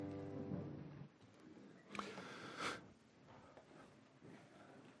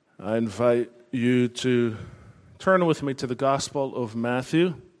I invite you to turn with me to the Gospel of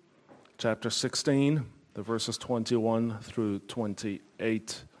Matthew, chapter 16, the verses 21 through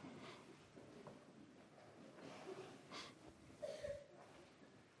 28.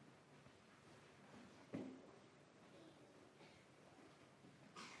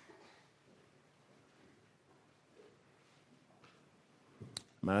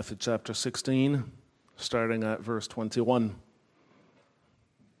 Matthew chapter 16, starting at verse 21.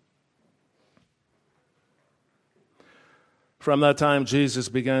 From that time, Jesus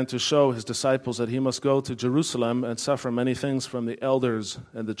began to show his disciples that he must go to Jerusalem and suffer many things from the elders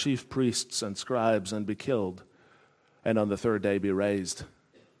and the chief priests and scribes and be killed, and on the third day be raised.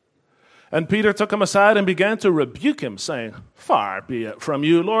 And Peter took him aside and began to rebuke him, saying, "Far be it from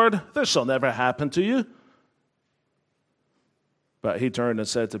you, Lord, this shall never happen to you." But he turned and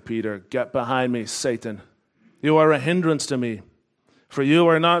said to Peter, "Get behind me, Satan. You are a hindrance to me, for you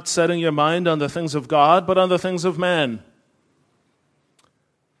are not setting your mind on the things of God, but on the things of man."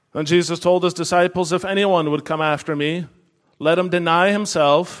 And Jesus told his disciples, "If anyone would come after me, let him deny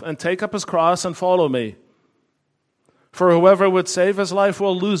himself and take up his cross and follow me. For whoever would save his life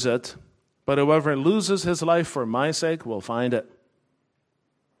will lose it, but whoever loses his life for my sake will find it.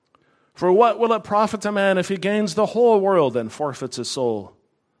 For what will it profit a man if he gains the whole world and forfeits his soul?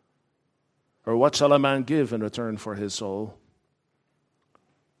 Or what shall a man give in return for his soul?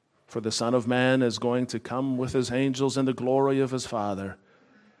 For the Son of Man is going to come with his angels in the glory of his Father,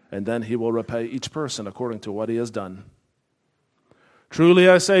 and then he will repay each person according to what he has done. Truly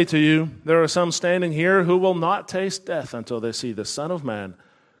I say to you, there are some standing here who will not taste death until they see the Son of Man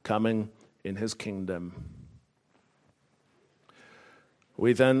coming in his kingdom."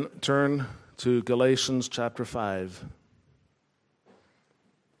 We then turn to Galatians chapter 5.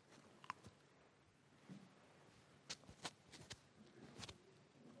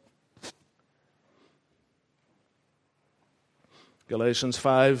 Galatians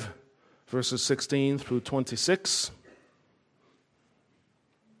 5, verses 16 through 26.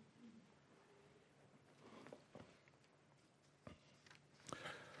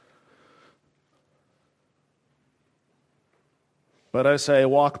 But I say,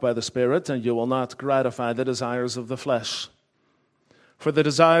 walk by the Spirit, and you will not gratify the desires of the flesh. For the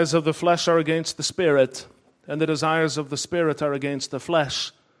desires of the flesh are against the Spirit, and the desires of the Spirit are against the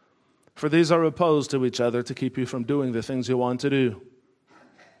flesh. For these are opposed to each other to keep you from doing the things you want to do.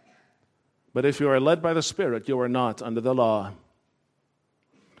 But if you are led by the Spirit, you are not under the law.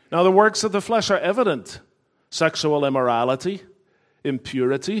 Now the works of the flesh are evident: sexual immorality,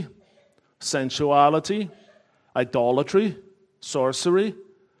 impurity, sensuality, idolatry, sorcery,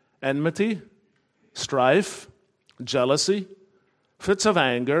 enmity, strife, jealousy, fits of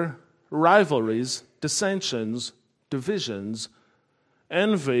anger, rivalries, dissensions, divisions,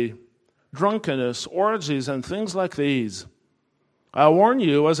 envy, drunkenness, orgies, and things like these. I warn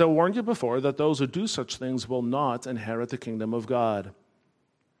you, as I warned you before, that those who do such things will not inherit the kingdom of God.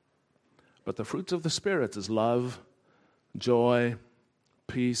 But the fruit of the Spirit is love, joy,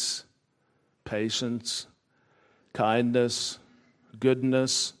 peace, patience, kindness,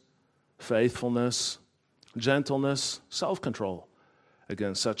 goodness, faithfulness, gentleness, self-control.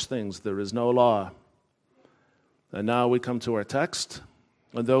 Against such things there is no law. And now we come to our text.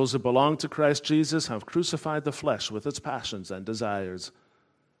 And those who belong to Christ Jesus have crucified the flesh with its passions and desires.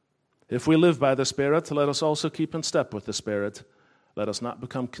 If we live by the Spirit, let us also keep in step with the Spirit. Let us not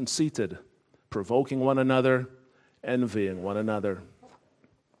become conceited, provoking one another, envying one another.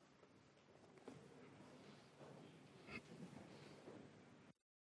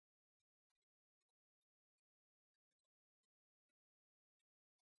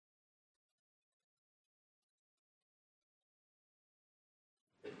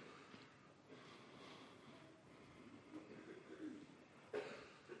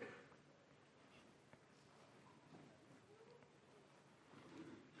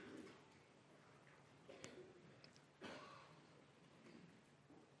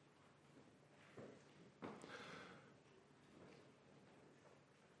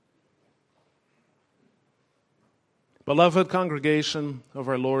 Beloved congregation of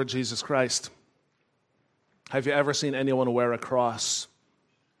our Lord Jesus Christ, have you ever seen anyone wear a cross?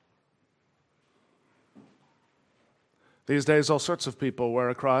 These days, all sorts of people wear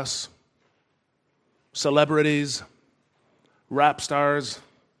a cross. Celebrities, rap stars,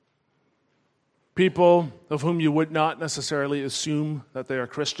 people of whom you would not necessarily assume that they are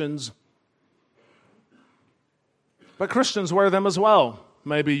Christians. But Christians wear them as well.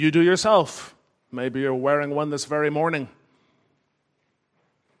 Maybe you do yourself. Maybe you're wearing one this very morning.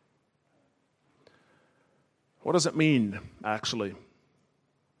 What does it mean, actually?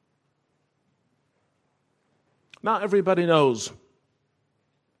 Not everybody knows.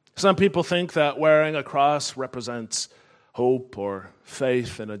 Some people think that wearing a cross represents hope or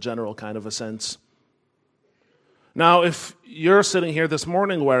faith in a general kind of a sense. Now, if you're sitting here this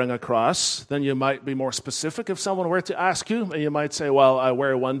morning wearing a cross, then you might be more specific if someone were to ask you, and you might say, well, I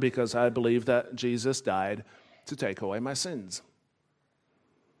wear one because I believe that Jesus died to take away my sins.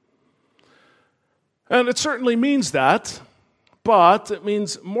 And it certainly means that, but it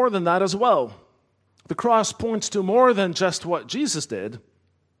means more than that as well. The cross points to more than just what Jesus did.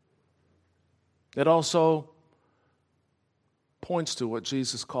 It also points to what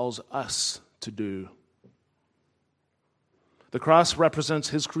Jesus calls us to do. The cross represents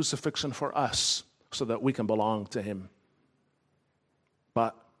his crucifixion for us so that we can belong to him.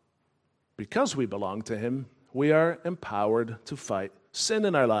 But because we belong to him, we are empowered to fight sin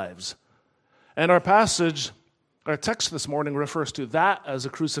in our lives. And our text this morning refers to that as a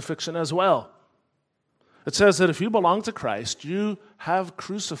crucifixion as well. It says that if you belong to Christ, you have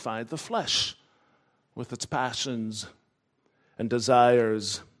crucified the flesh with its passions and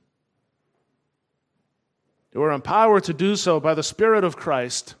desires. You are empowered to do so by the Spirit of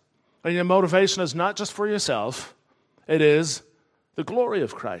Christ, and your motivation is not just for yourself, it is the glory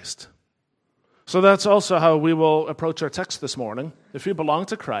of Christ. So that's also how we will approach our text this morning. If you belong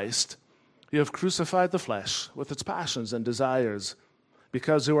to Christ, you have crucified the flesh with its passions and desires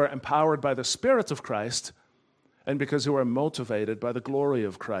because you are empowered by the Spirit of Christ and because you are motivated by the glory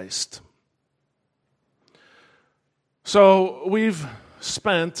of Christ. So we've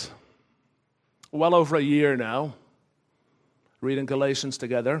spent well over a year now reading Galatians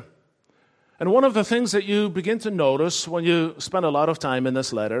together. And one of the things that you begin to notice when you spend a lot of time in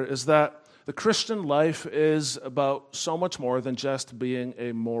this letter is that the Christian life is about so much more than just being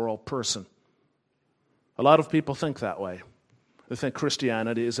a moral person. A lot of people think that way. They think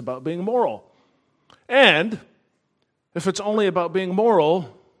Christianity is about being moral. And if it's only about being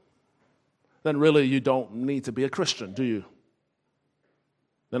moral, then really you don't need to be a Christian, do you?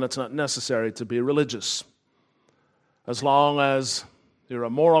 Then it's not necessary to be religious. As long as you're a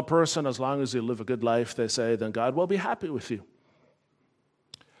moral person, as long as you live a good life, they say, then God will be happy with you.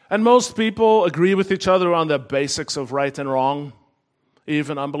 And most people agree with each other on the basics of right and wrong.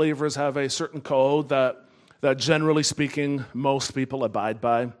 Even unbelievers have a certain code that generally speaking, most people abide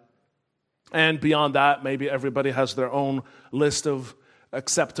by. And beyond that, maybe everybody has their own list of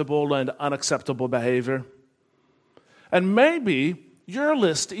acceptable and unacceptable behavior. And maybe your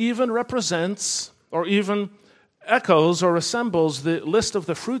list even represents or even echoes or resembles the list of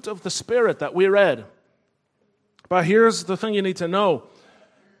the fruit of the Spirit that we read. But here's the thing you need to know.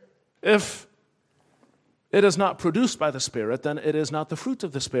 If it is not produced by the Spirit, then it is not the fruit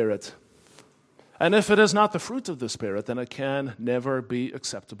of the Spirit. And if it is not the fruit of the Spirit, then it can never be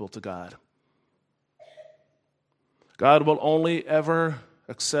acceptable to God. God will only ever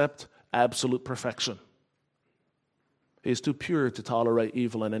accept absolute perfection. He is too pure to tolerate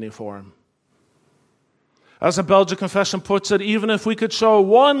evil in any form. As the Belgian Confession puts it, even if we could show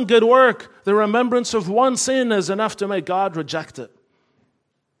one good work, the remembrance of one sin is enough to make God reject it.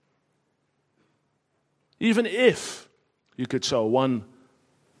 Even if you could show one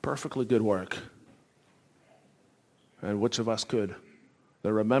perfectly good work, and which of us could,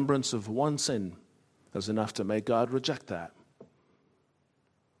 the remembrance of one sin is enough to make God reject that.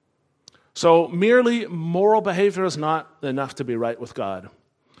 So merely moral behavior is not enough to be right with God.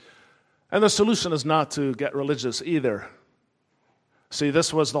 And the solution is not to get religious either. See,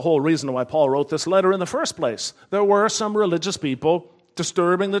 this was the whole reason why Paul wrote this letter in the first place. There were some religious people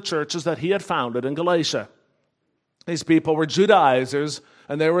disturbing the churches that he had founded in Galatia. These people were Judaizers,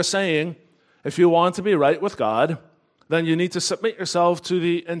 and they were saying, if you want to be right with God, then you need to submit yourself to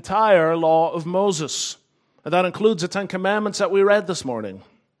the entire law of Moses. And that includes the 10 Commandments that we read this morning.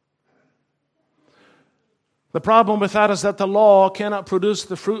 The problem with that is that the law cannot produce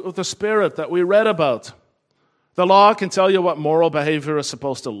the fruit of the Spirit that we read about. The law can tell you what moral behavior is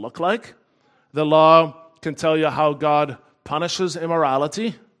supposed to look like. The law can tell you how God punishes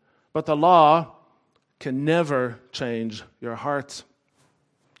immorality. But the law can never change your heart.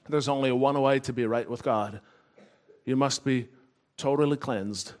 There's only one way to be right with God. You must be totally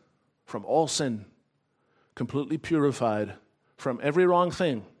cleansed from all sin, completely purified from every wrong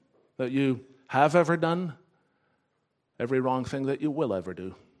thing that you have ever done, every wrong thing that you will ever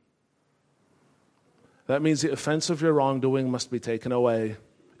do. That means the offense of your wrongdoing must be taken away,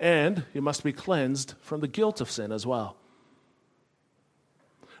 and you must be cleansed from the guilt of sin as well.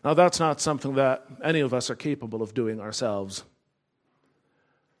 Now, that's not something that any of us are capable of doing ourselves.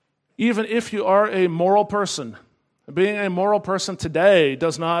 Even if you are a moral person, being a moral person today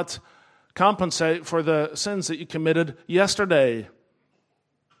does not compensate for the sins that you committed yesterday.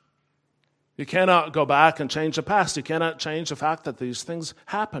 You cannot go back and change the past. You cannot change the fact that these things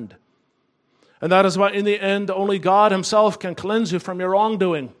happened. And that is why in the end, only God himself can cleanse you from your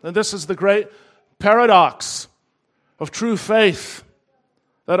wrongdoing. And this is the great paradox of true faith,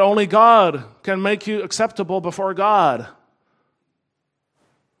 that only God can make you acceptable before God.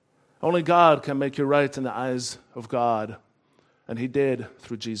 Only God can make you right in the eyes of God. And he did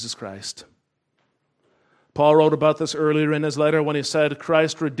through Jesus Christ. Paul wrote about this earlier in his letter when he said,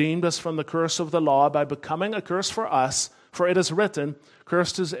 Christ redeemed us from the curse of the law by becoming a curse for us, for it is written,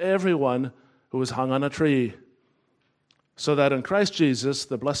 cursed is everyone who is hung on a tree, so that in Christ Jesus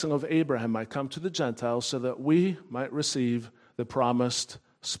the blessing of Abraham might come to the Gentiles, so that we might receive the promised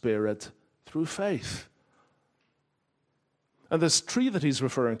Spirit through faith. And this tree that he's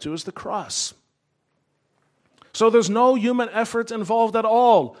referring to is the cross. So there's no human effort involved at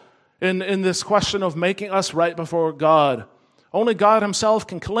all in this question of making us right before God. Only God himself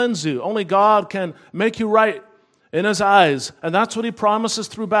can cleanse you. Only God can make you right in his eyes. And that's what he promises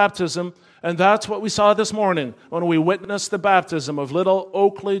through baptism. And that's what we saw this morning when we witnessed the baptism of little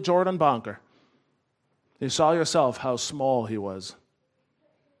Oakley Jordan Bonker. You saw yourself how small he was.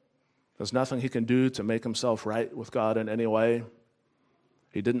 There's nothing he can do to make himself right with God in any way.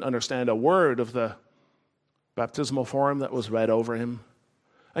 He didn't understand a word of the baptismal form that was read over him.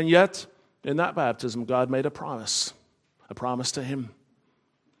 And yet, in that baptism, God made a promise to him,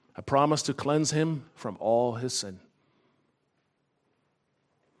 a promise to cleanse him from all his sin.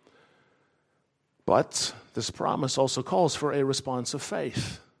 But this promise also calls for a response of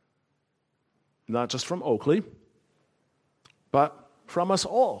faith, not just from Oakley, but from us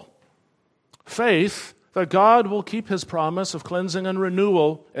all. Faith that God will keep his promise of cleansing and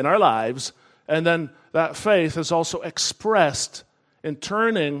renewal in our lives, and then that faith is also expressed in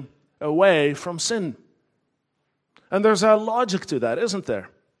turning away from sin. And there's a logic to that, isn't there?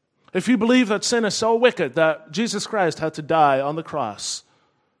 If you believe that sin is so wicked that Jesus Christ had to die on the cross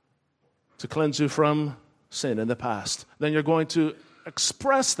to cleanse you from sin in the past, then you're going to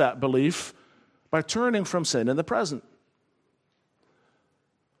express that belief by turning from sin in the present.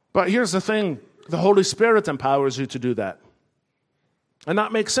 But here's the thing, the Holy Spirit empowers you to do that. And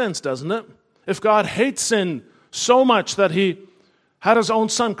that makes sense, doesn't it? If God hates sin so much that he had his own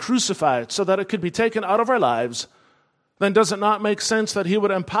son crucified so that it could be taken out of our lives, then does it not make sense that he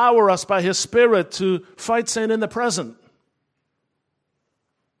would empower us by his Spirit to fight sin in the present?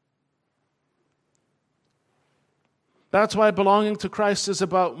 That's why belonging to Christ is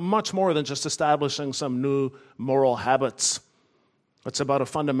about much more than just establishing some new moral habits. It's about a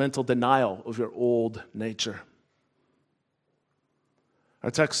fundamental denial of your old nature.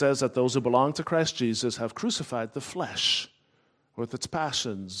 Our text says that those who belong to Christ Jesus have crucified the flesh with its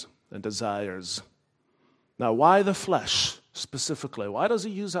passions and desires. Now, why the flesh specifically? Why does he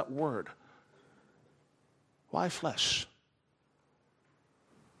use that word? Why flesh?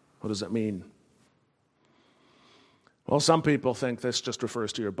 What does it mean? Well, some people think this just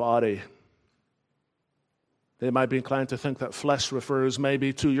refers to your body. They might be inclined to think that flesh refers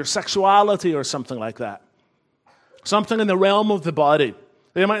maybe to your sexuality or something like that. Something in the realm of the body.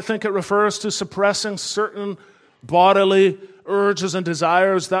 They might think it refers to suppressing certain bodily urges and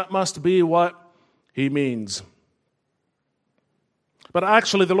desires. That must be what he means. But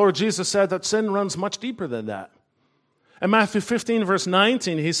actually, the Lord Jesus said that sin runs much deeper than that. In Matthew 15, verse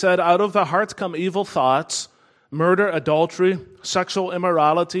 19, he said, out of the heart come evil thoughts, murder, adultery, sexual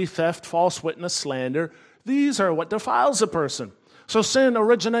immorality, theft, false witness, slander. These are what defiles a person. So sin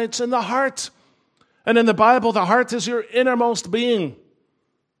originates in the heart. And in the Bible, the heart is your innermost being.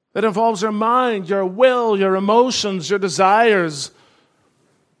 It involves your mind, your will, your emotions, your desires.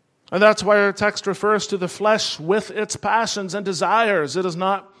 And that's why our text refers to the flesh with its passions and desires. It is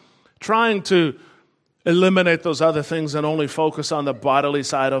not trying to eliminate those other things and only focus on the bodily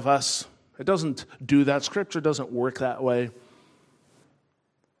side of us. It doesn't do that. Scripture doesn't work that way.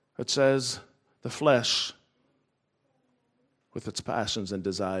 It says the flesh with its passions and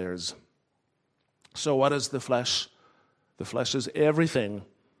desires. So what is the flesh? The flesh is everything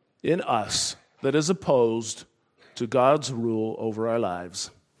in us that is opposed to God's rule over our lives.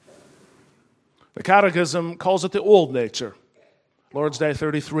 The Catechism calls it the old nature. Lord's Day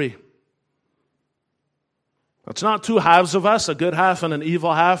 33. It's not two halves of us, a good half and an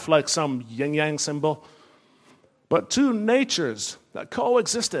evil half, like some yin-yang symbol, but two natures that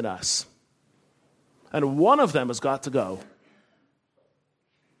coexist in us. And one of them has got to go.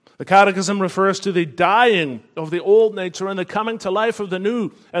 The Catechism refers to the dying of the old nature and the coming to life of the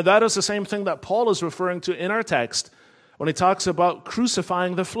new. And that is the same thing that Paul is referring to in our text when he talks about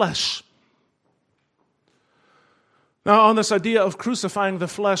crucifying the flesh. Now, on this idea of crucifying the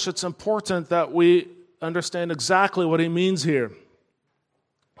flesh, it's important that we understand exactly what he means here.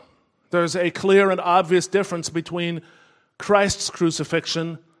 There's a clear and obvious difference between Christ's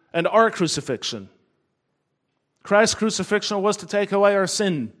crucifixion and our crucifixion. Christ's crucifixion was to take away our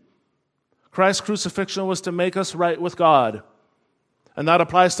sin. Christ's crucifixion was to make us right with God. And that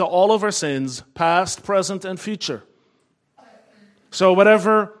applies to all of our sins, past, present, and future. So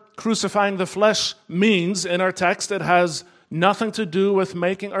whatever crucifying the flesh means in our text, it has nothing to do with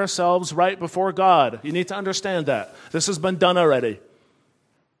making ourselves right before God. You need to understand that. This has been done already.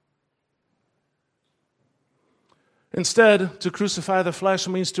 Instead, to crucify the flesh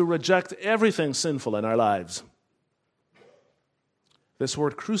means to reject everything sinful in our lives. This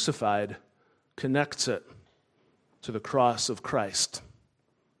word crucified connects it to the cross of Christ.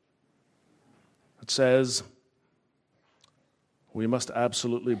 It says we must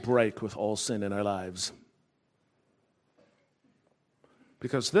absolutely break with all sin in our lives.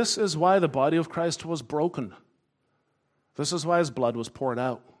 Because this is why the body of Christ was broken. This is why his blood was poured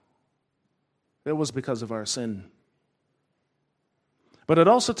out. It was because of our sin. But it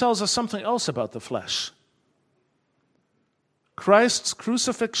also tells us something else about the flesh. Christ's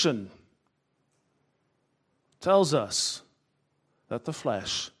crucifixion tells us that the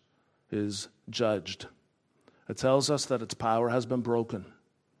flesh is judged. It tells us that its power has been broken.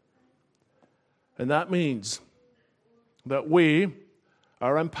 And that means that we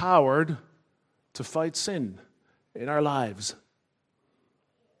are empowered to fight sin in our lives.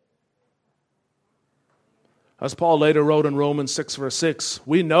 As Paul later wrote in Romans 6, verse 6,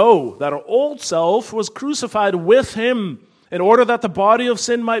 we know that our old self was crucified with him in order that the body of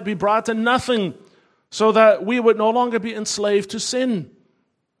sin might be brought to nothing, so that we would no longer be enslaved to sin.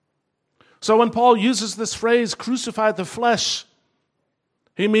 So when Paul uses this phrase, crucify the flesh,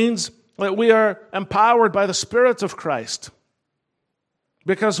 he means that we are empowered by the Spirit of Christ.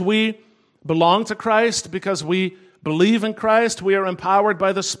 Because we belong to Christ, because we believe in Christ, we are empowered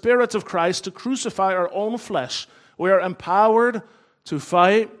by the Spirit of Christ to crucify our own flesh. We are empowered to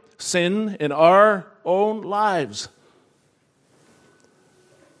fight sin in our own lives.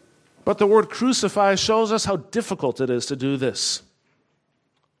 But the word crucify shows us how difficult it is to do this.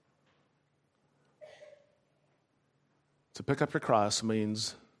 To pick up your cross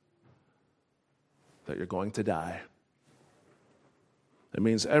means that you're going to die. It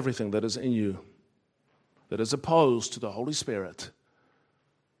means everything that is in you, that is opposed to the Holy Spirit,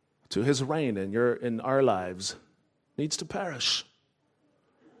 to his reign in our lives, needs to perish.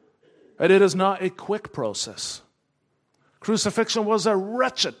 And it is not a quick process. Crucifixion was a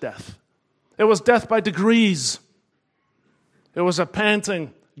wretched death. It was death by degrees. It was a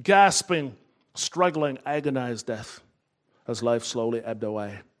panting, gasping, struggling, agonized death as life slowly ebbed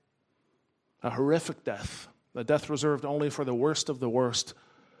away. A horrific death, a death reserved only for the worst of the worst,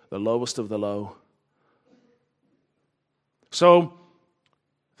 the lowest of the low. So,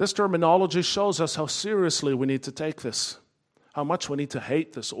 this terminology shows us how seriously we need to take this, how much we need to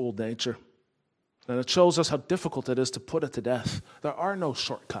hate this old nature. And it shows us how difficult it is to put it to death. There are no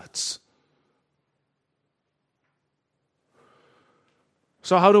shortcuts.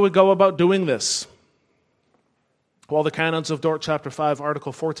 So how do we go about doing this? Well, the canons of Dort chapter 5,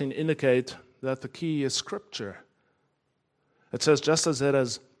 article 14 indicate that the key is Scripture. It says, just as it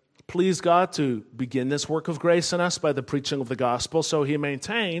has pleased God to begin this work of grace in us by the preaching of the gospel, so he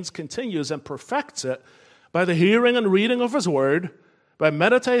maintains, continues, and perfects it by the hearing and reading of his word, by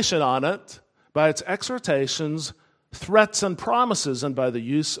meditation on it, by its exhortations, threats, and promises, and by the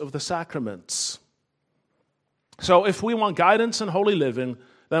use of the sacraments. So if we want guidance in holy living,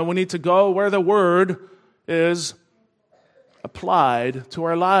 then we need to go where the word is applied to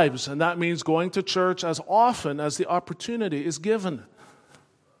our lives. And that means going to church as often as the opportunity is given.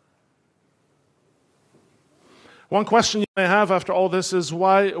 One question you may have after all this is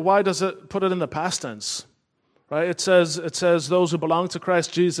why does it put it in the past tense? Right? It says those who belong to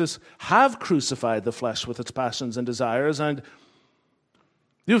Christ Jesus have crucified the flesh with its passions and desires, and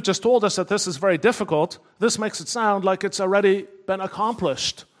you've just told us that this is very difficult. This makes it sound like it's already been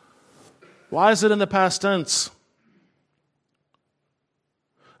accomplished. Why is it in the past tense?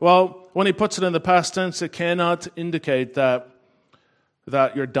 Well, when he puts it in the past tense, it cannot indicate that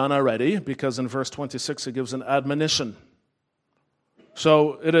you're done already, because in verse 26 it gives an admonition.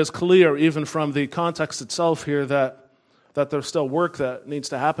 So it is clear, even from the context itself here, that there's still work that needs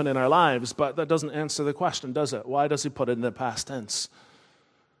to happen in our lives, but that doesn't answer the question, does it? Why does he put it in the past tense?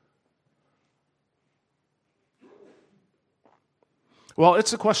 Well,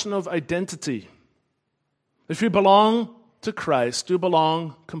 it's a question of identity. If you belong to Christ, you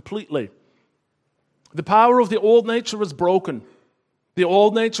belong completely. The power of the old nature was broken. The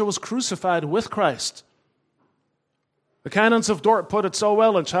old nature was crucified with Christ. The canons of Dort put it so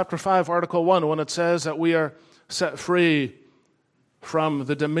well in chapter 5, article 1, when it says that we are set free from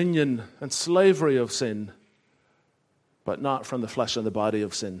the dominion and slavery of sin, but not from the flesh and the body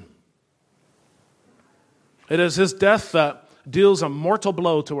of sin. It is his death that deals a mortal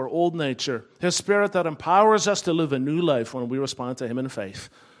blow to our old nature, his Spirit that empowers us to live a new life when we respond to him in faith.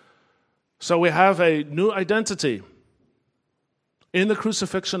 So we have a new identity in the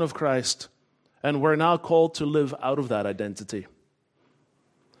crucifixion of Christ, and we're now called to live out of that identity.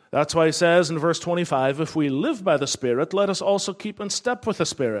 That's why he says in verse 25, if we live by the Spirit, let us also keep in step with the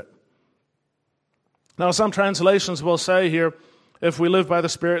Spirit. Now, some translations will say here, if we live by the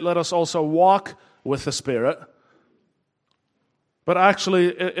Spirit, let us also walk with the Spirit. But actually,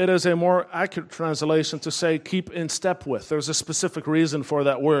 it is a more accurate translation to say keep in step with. There's a specific reason for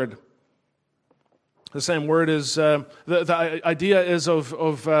that word. The same word is, the idea is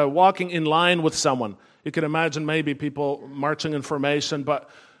of walking in line with someone. You can imagine maybe people marching in formation, but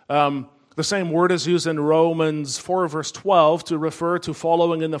the same word is used in Romans 4, verse 12 to refer to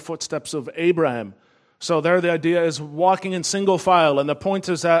following in the footsteps of Abraham. So there the idea is walking in single file, and the point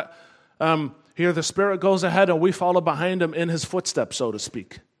is that here the Spirit goes ahead and we follow behind him in his footsteps, so to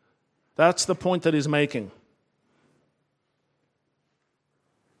speak. That's the point that he's making.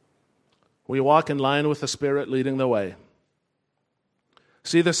 We walk in line with the Spirit leading the way.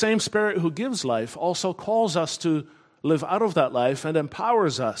 See, the same Spirit who gives life also calls us to live out of that life and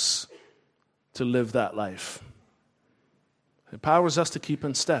empowers us to live that life. Empowers us to keep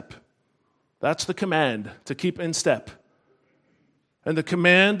in step. That's the command, to keep in step. And the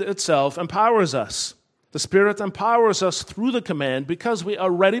command itself empowers us. The Spirit empowers us through the command because we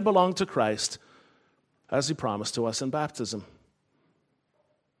already belong to Christ, as he promised to us in baptism.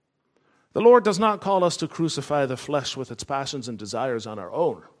 The Lord does not call us to crucify the flesh with its passions and desires on our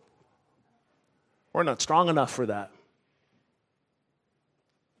own. We're not strong enough for that.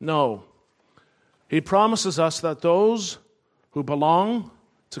 No. He promises us that those who belong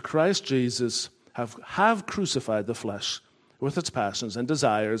to Christ Jesus have crucified the flesh with its passions and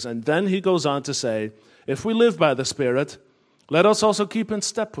desires. And then he goes on to say, if we live by the Spirit, let us also keep in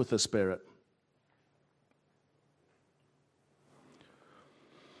step with the Spirit.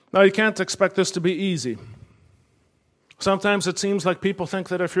 Now, you can't expect this to be easy. Sometimes it seems like people think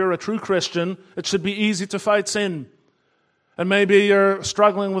that if you're a true Christian, it should be easy to fight sin. And maybe you're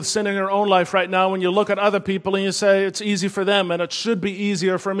struggling with sin in your own life right now when you look at other people and you say, it's easy for them and it should be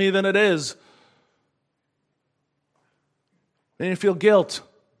easier for me than it is. And you feel guilt.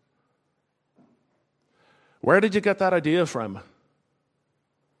 Where did you get that idea from?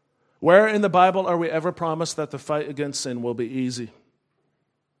 Where in the Bible are we ever promised that the fight against sin will be easy?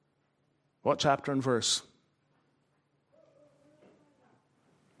 What chapter and verse?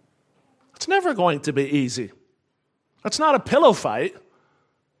 It's never going to be easy. It's not a pillow fight.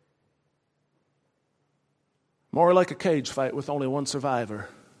 More like a cage fight with only one survivor.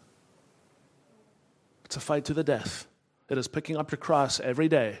 It's a fight to the death. It is picking up your cross every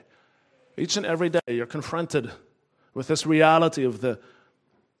day. Each and every day you're confronted with this reality of the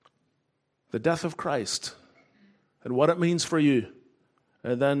death of Christ and what it means for you.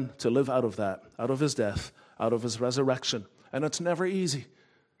 And then to live out of that, out of his death, out of his resurrection. And it's never easy.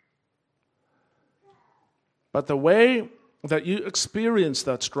 But the way that you experience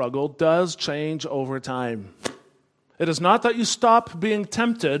that struggle does change over time. It is not that you stop being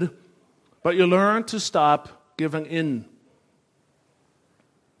tempted, but you learn to stop giving in.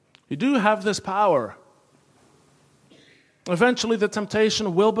 You do have this power. Eventually the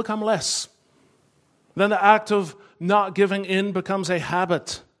temptation will become less. Then the act of not giving in becomes a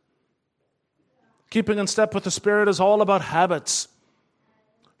habit. Keeping in step with the Spirit is all about habits.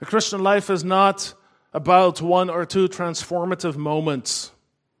 The Christian life is not about one or two transformative moments.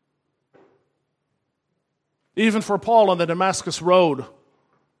 Even for Paul on the Damascus Road,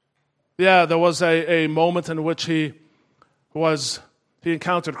 there was a moment in which he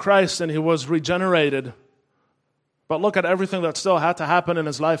encountered Christ and he was regenerated. But look at everything that still had to happen in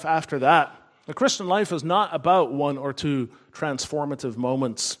his life after that. The Christian life is not about one or two transformative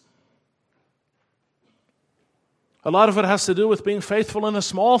moments. A lot of it has to do with being faithful in the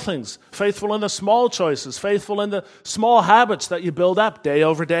small things, faithful in the small choices, faithful in the small habits that you build up day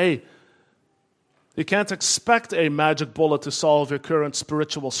over day. You can't expect a magic bullet to solve your current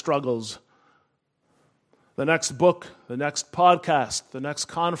spiritual struggles. The next book, the next podcast, the next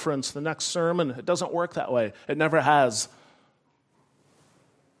conference, the next sermon, it doesn't work that way. It never has.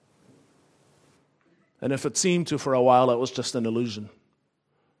 And if it seemed to for a while, it was just an illusion.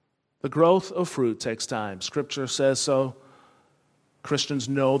 The growth of fruit takes time. Scripture says so. Christians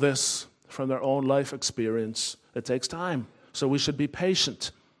know this from their own life experience. It takes time, so we should be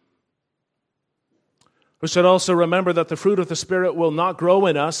patient. We should also remember that the fruit of the Spirit will not grow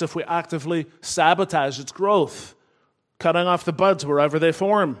in us if we actively sabotage its growth, cutting off the buds wherever they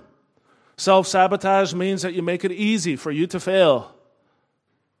form. Self-sabotage means that you make it easy for you to fail.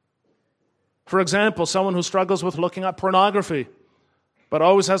 For example, someone who struggles with looking at pornography but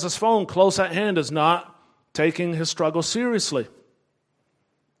always has his phone close at hand is not taking his struggle seriously.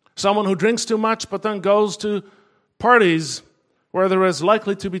 Someone who drinks too much but then goes to parties where there is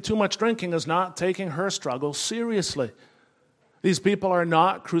likely to be too much drinking is not taking her struggle seriously. These people are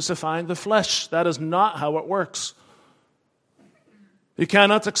not crucifying the flesh. That is not how it works. You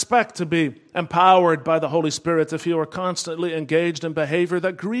cannot expect to be empowered by the Holy Spirit if you are constantly engaged in behavior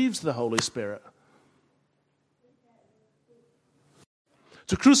that grieves the Holy Spirit.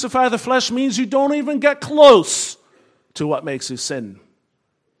 To crucify the flesh means you don't even get close to what makes you sin.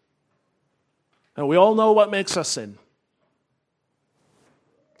 And we all know what makes us sin.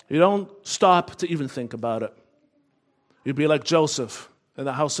 You don't stop to even think about it. You'd be like Joseph in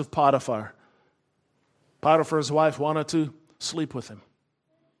the house of Potiphar. Potiphar's wife wanted to sleep with him.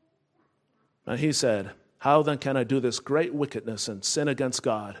 And he said, "How then can I do this great wickedness and sin against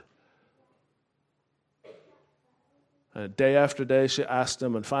God?" And day after day she asked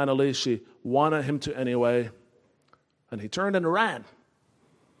him, and finally she wanted him to anyway. And he turned and ran.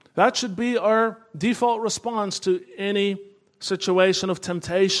 That should be our default response to any situation of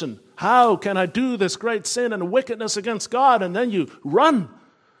temptation. How can I do this great sin and wickedness against God? And then you run.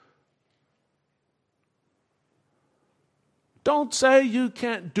 Don't say you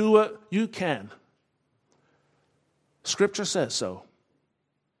can't do it. You can. Scripture says so.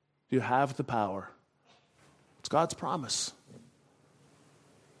 You have the power. It's God's promise.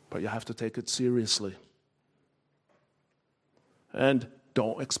 But you have to take it seriously. And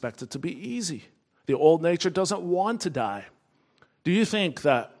don't expect it to be easy. The old nature doesn't want to die. Do you think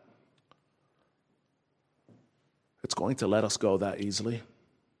that it's going to let us go that easily?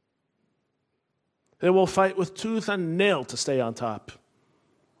 It will fight with tooth and nail to stay on top.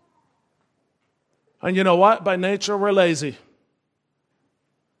 And you know what? By nature, we're lazy.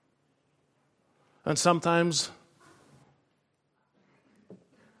 And sometimes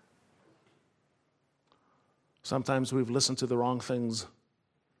we've listened to the wrong things.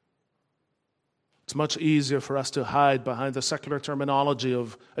 It's much easier for us to hide behind the secular terminology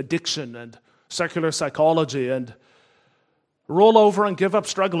of addiction and secular psychology and roll over and give up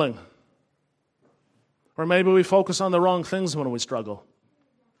struggling. Or maybe we focus on the wrong things when we struggle.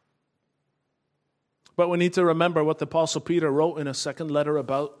 But we need to remember what the Apostle Peter wrote in his second letter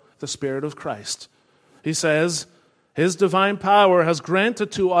about the Spirit of Christ. He says, "His divine power has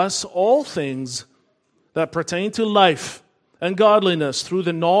granted to us all things that pertain to life and godliness through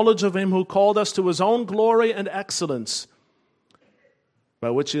the knowledge of Him who called us to His own glory and excellence, by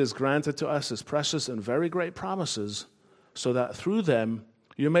which He has granted to us His precious and very great promises, so that through them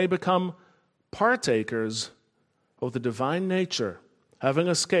you may become partakers of the divine nature, having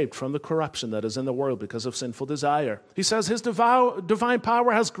escaped from the corruption that is in the world because of sinful desire." He says His divine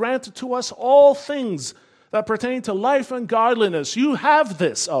power has granted to us all things that pertain to life and godliness. You have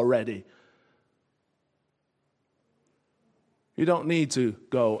this already. You don't need to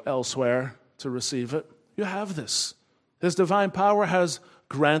go elsewhere to receive it. You have this. His divine power has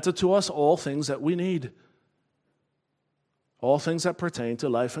granted to us all things that we need. All things that pertain to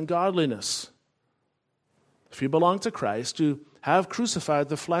life and godliness. If you belong to Christ, you have crucified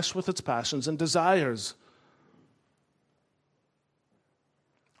the flesh with its passions and desires.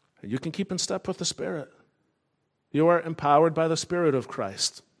 You can keep in step with the Spirit. You are empowered by the Spirit of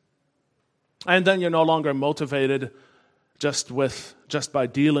Christ. And then you're no longer motivated just by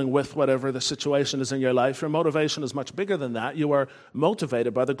dealing with whatever the situation is in your life. Your motivation is much bigger than that. You are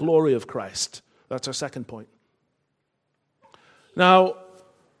motivated by the glory of Christ. That's our second point. Now,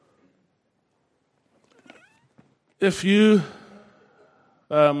 if you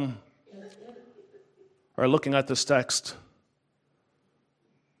are looking at this text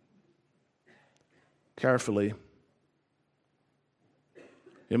carefully,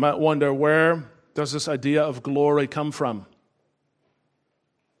 you might wonder, where does this idea of glory come from?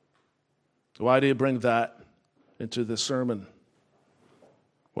 Why do you bring that into this sermon?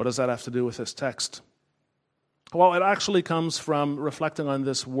 What does that have to do with this text? Well, it actually comes from reflecting on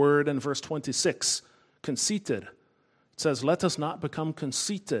this word in verse 26, conceited. It says, "Let us not become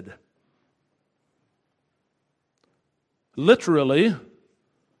conceited." Literally,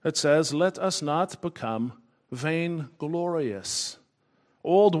 it says, "Let us not become vainglorious."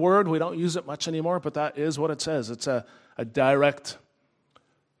 Old word, we don't use it much anymore, but that is what it says. It's a direct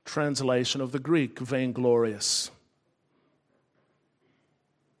translation of the Greek, vainglorious.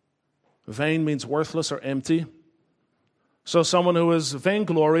 Vain means worthless or empty. So someone who is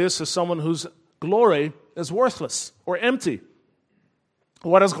vainglorious is someone whose glory is worthless or empty.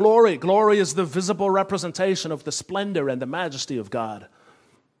 What is glory? Glory is the visible representation of the splendor and the majesty of God.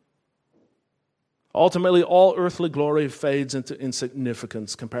 Ultimately, all earthly glory fades into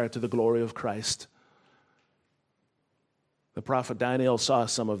insignificance compared to the glory of Christ. The prophet Daniel saw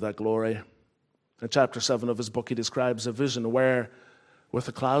some of that glory. In chapter 7 of his book, he describes a vision where, with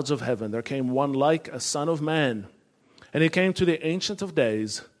the clouds of heaven, there came one like a son of man. And he came to the Ancient of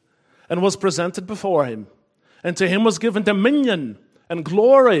Days and was presented before him. And to him was given dominion and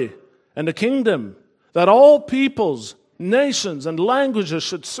glory and a kingdom, that all peoples, nations, and languages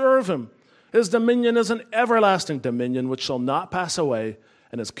should serve him. His dominion is an everlasting dominion which shall not pass away,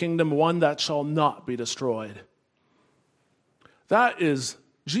 and his kingdom one that shall not be destroyed. That is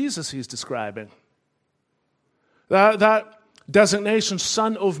Jesus he's describing. That designation,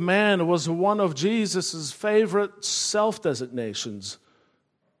 Son of Man, was one of Jesus' favorite self-designations.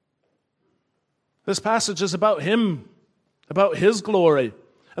 This passage is about him, about his glory.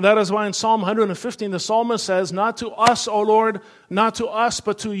 And that is why in Psalm 115, the psalmist says, "Not to us, O Lord, not to us,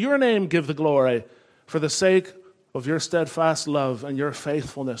 but to your name give the glory, for the sake of your steadfast love and your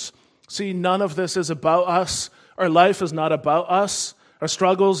faithfulness." See, none of this is about us. Our life is not about us. Our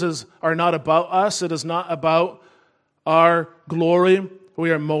struggles are not about us. It is not about our glory.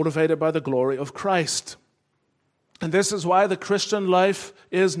 We are motivated by the glory of Christ. And this is why the Christian life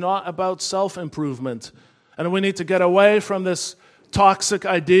is not about self-improvement. And we need to get away from this toxic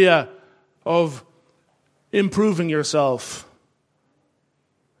idea of improving yourself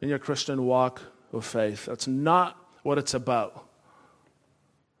in your Christian walk of faith. That's not what it's about.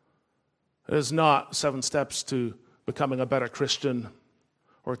 It is not 7 steps to becoming a better Christian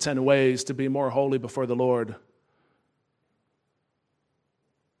or 10 ways to be more holy before the Lord.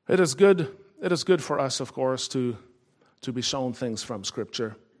 It is good for us, of course, to be shown things from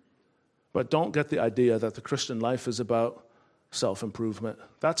Scripture. But don't get the idea that the Christian life is about self-improvement.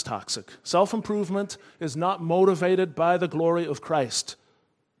 That's toxic. Self-improvement is not motivated by the glory of Christ.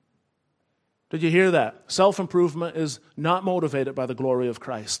 Did you hear that? Self-improvement is not motivated by the glory of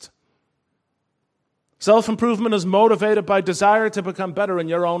Christ. Self-improvement is motivated by desire to become better in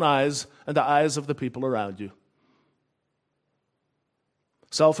your own eyes and the eyes of the people around you.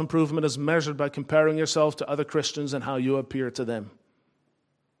 Self-improvement is measured by comparing yourself to other Christians and how you appear to them.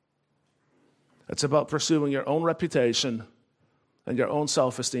 It's about pursuing your own reputation and your own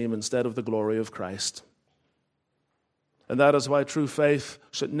self-esteem instead of the glory of Christ. And that is why true faith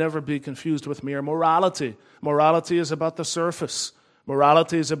should never be confused with mere morality. Morality is about the surface.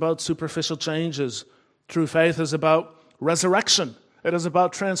 Morality is about superficial changes. True faith is about resurrection. It is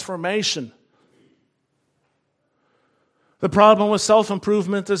about transformation. The problem with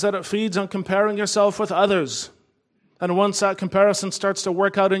self-improvement is that it feeds on comparing yourself with others. And once that comparison starts to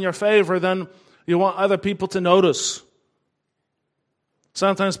work out in your favor, then you want other people to notice.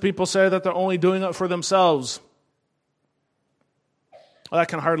 Sometimes people say that they're only doing it for themselves. Well, that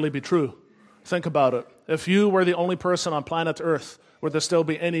can hardly be true. Think about it. If you were the only person on planet Earth, would there still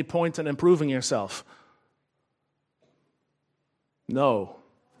be any point in improving yourself? No.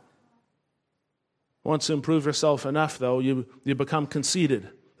 Once you improve yourself enough, though, you become conceited.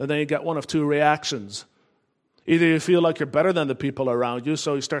 And then you get one of 2 reactions. Either you feel like you're better than the people around you,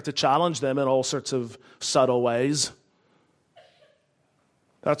 so you start to challenge them in all sorts of subtle ways.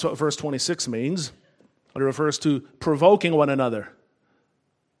 That's what verse 26 means. It refers to provoking one another.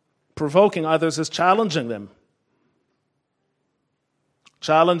 Provoking others is challenging them.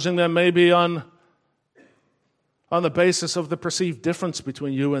 Challenging them maybe on the basis of the perceived difference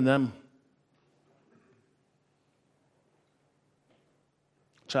between you and them.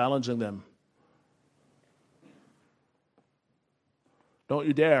 Challenging them. Don't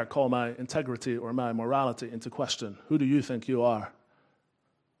you dare call my integrity or my morality into question. Who do you think you are?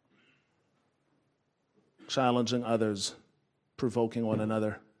 Challenging others, provoking one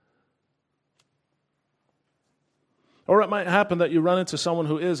another. Or it might happen that you run into someone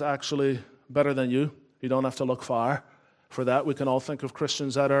who is actually better than you. You don't have to look far for that. We can all think of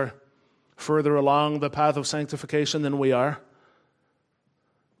Christians that are further along the path of sanctification than we are.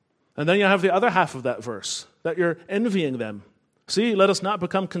 And then you have the other half of that verse, that you're envying them. See, let us not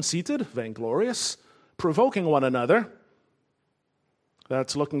become conceited, vainglorious, provoking one another.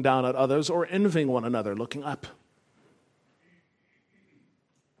 That's looking down at others, or envying one another, looking up.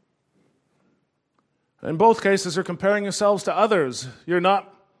 In both cases, you're comparing yourselves to others. You're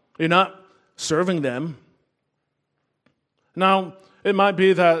not serving them. Now, it might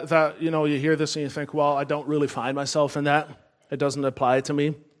be that you hear this and you think, well, I don't really find myself in that. It doesn't apply to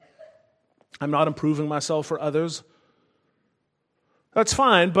me. I'm not improving myself for others. That's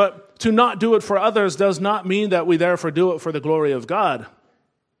fine, but to not do it for others does not mean that we therefore do it for the glory of God.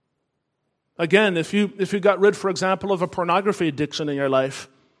 Again, if you got rid, for example, of a pornography addiction in your life,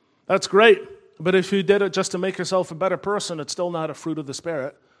 that's great. But if you did it just to make yourself a better person, it's still not a fruit of the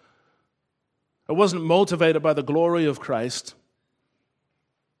Spirit. It wasn't motivated by the glory of Christ.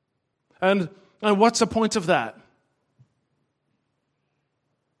 And what's the point of that?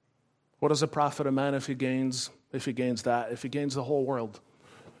 What does it profit a man if he gains that, if he gains the whole world,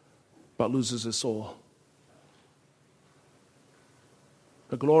 but loses his soul?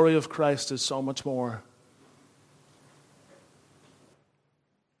 The glory of Christ is so much more.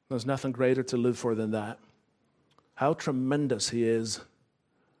 There's nothing greater to live for than that. How tremendous he is.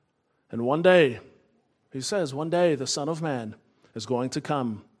 And one day, he says, one day the Son of Man is going to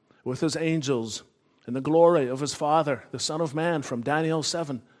come with his angels in the glory of his Father, the Son of Man, from Daniel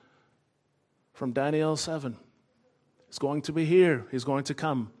 7. From Daniel 7. He's going to be here. He's going to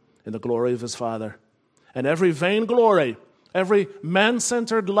come in the glory of his Father. And every vain glory, every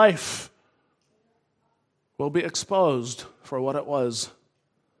man-centered life will be exposed for what it was.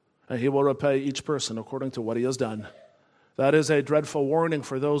 And he will repay each person according to what he has done. That is a dreadful warning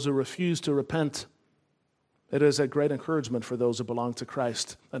for those who refuse to repent. It is a great encouragement for those who belong to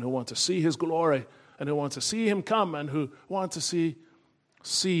Christ and who want to see his glory and who want to see him come and who want to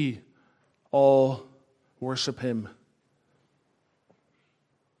see all worship him.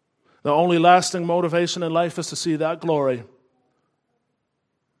 The only lasting motivation in life is to see that glory,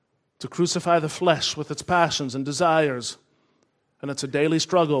 to crucify the flesh with its passions and desires. And it's a daily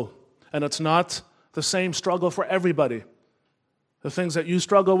struggle. And it's not the same struggle for everybody. The things that you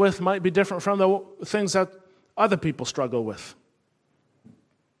struggle with might be different from the things that other people struggle with.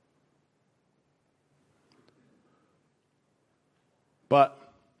 But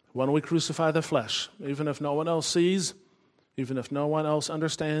when we crucify the flesh, even if no one else sees, even if no one else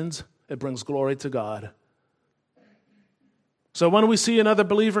understands, it brings glory to God. So when we see another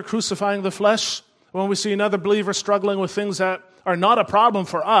believer crucifying the flesh, when we see another believer struggling with things that are not a problem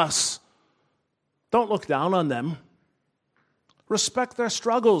for us, don't look down on them. Respect their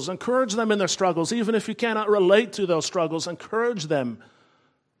struggles. Encourage them in their struggles. Even if you cannot relate to those struggles, encourage them.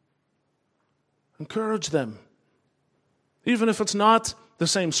 Encourage them. Even if it's not the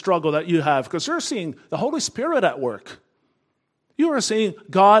same struggle that you have, because you're seeing the Holy Spirit at work. You are seeing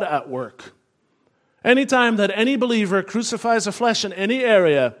God at work. Anytime that any believer crucifies the flesh in any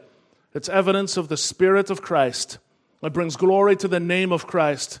area, it's evidence of the Spirit of Christ. It brings glory to the name of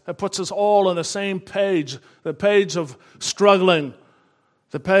Christ. It puts us all on the same page, the page of struggling,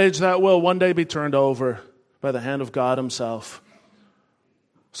 the page that will one day be turned over by the hand of God himself.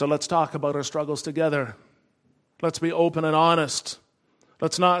 So let's talk about our struggles together. Let's be open and honest.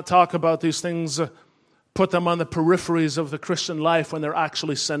 Let's not talk about these things, put them on the peripheries of the Christian life when they're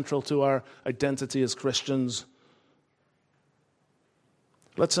actually central to our identity as Christians.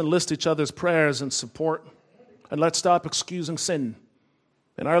 Let's enlist each other's prayers and support. And let's stop excusing sin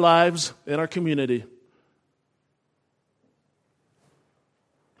in our lives, in our community.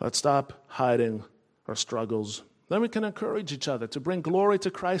 Let's stop hiding our struggles. Then we can encourage each other to bring glory to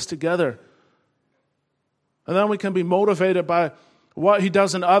Christ together. And then we can be motivated by what he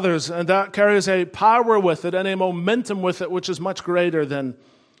does in others, and that carries a power with it and a momentum with it which is much greater than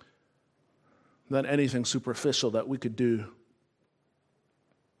anything superficial that we could do.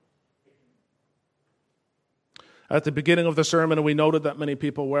 At the beginning of the sermon, we noted that many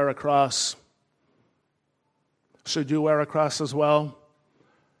people wear a cross. Should you wear a cross as well?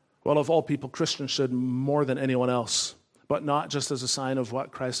 Well, of all people, Christians should more than anyone else, but not just as a sign of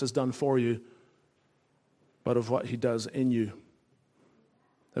what Christ has done for you, but of what he does in you.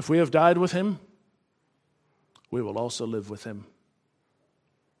 If we have died with him, we will also live with him.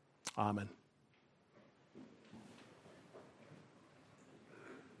 Amen.